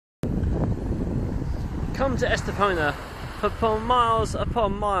come to Estepona upon miles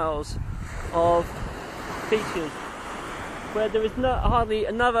of beaches where there is hardly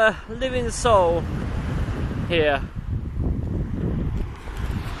another living soul here.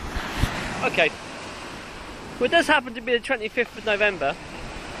 Okay, well, it does happen to be the 25th of November,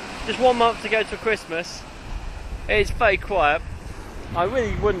 just 1 month to go to Christmas. It's very quiet. I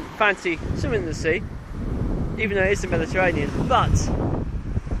really wouldn't fancy swimming in the sea, even though it is the Mediterranean, but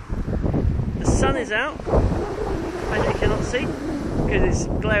the sun is out, as you cannot see, because it's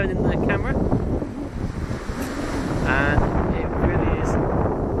glaring in the camera, and it really is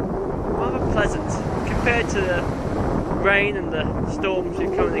rather pleasant compared to the rain and the storms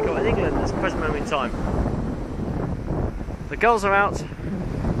we've currently got in England at this present moment in time. The gulls are out,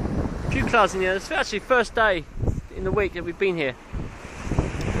 a few clouds in the air. It's actually the first day in the week that we've been here.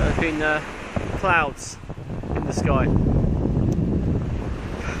 There have been clouds in the sky.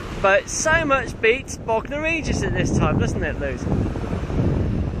 But so much beats Bognor Regis at this time, doesn't it, Luz?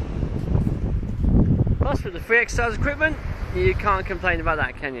 Plus, with the free exercise equipment, you can't complain about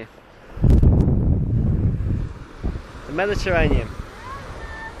that, can you? The Mediterranean.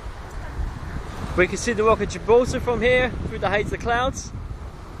 We can see the rock of Gibraltar from here through the haze of the clouds,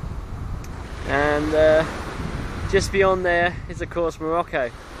 and just beyond there is of course Morocco,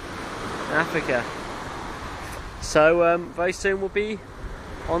 Africa. So very soon we'll be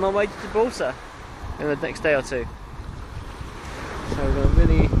on our way to Gibraltar in the next day or two. So we're going to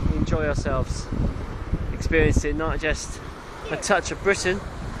really enjoy ourselves, experiencing not just a touch of Britain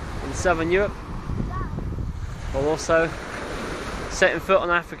in southern Europe, but also setting foot on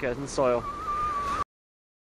African soil.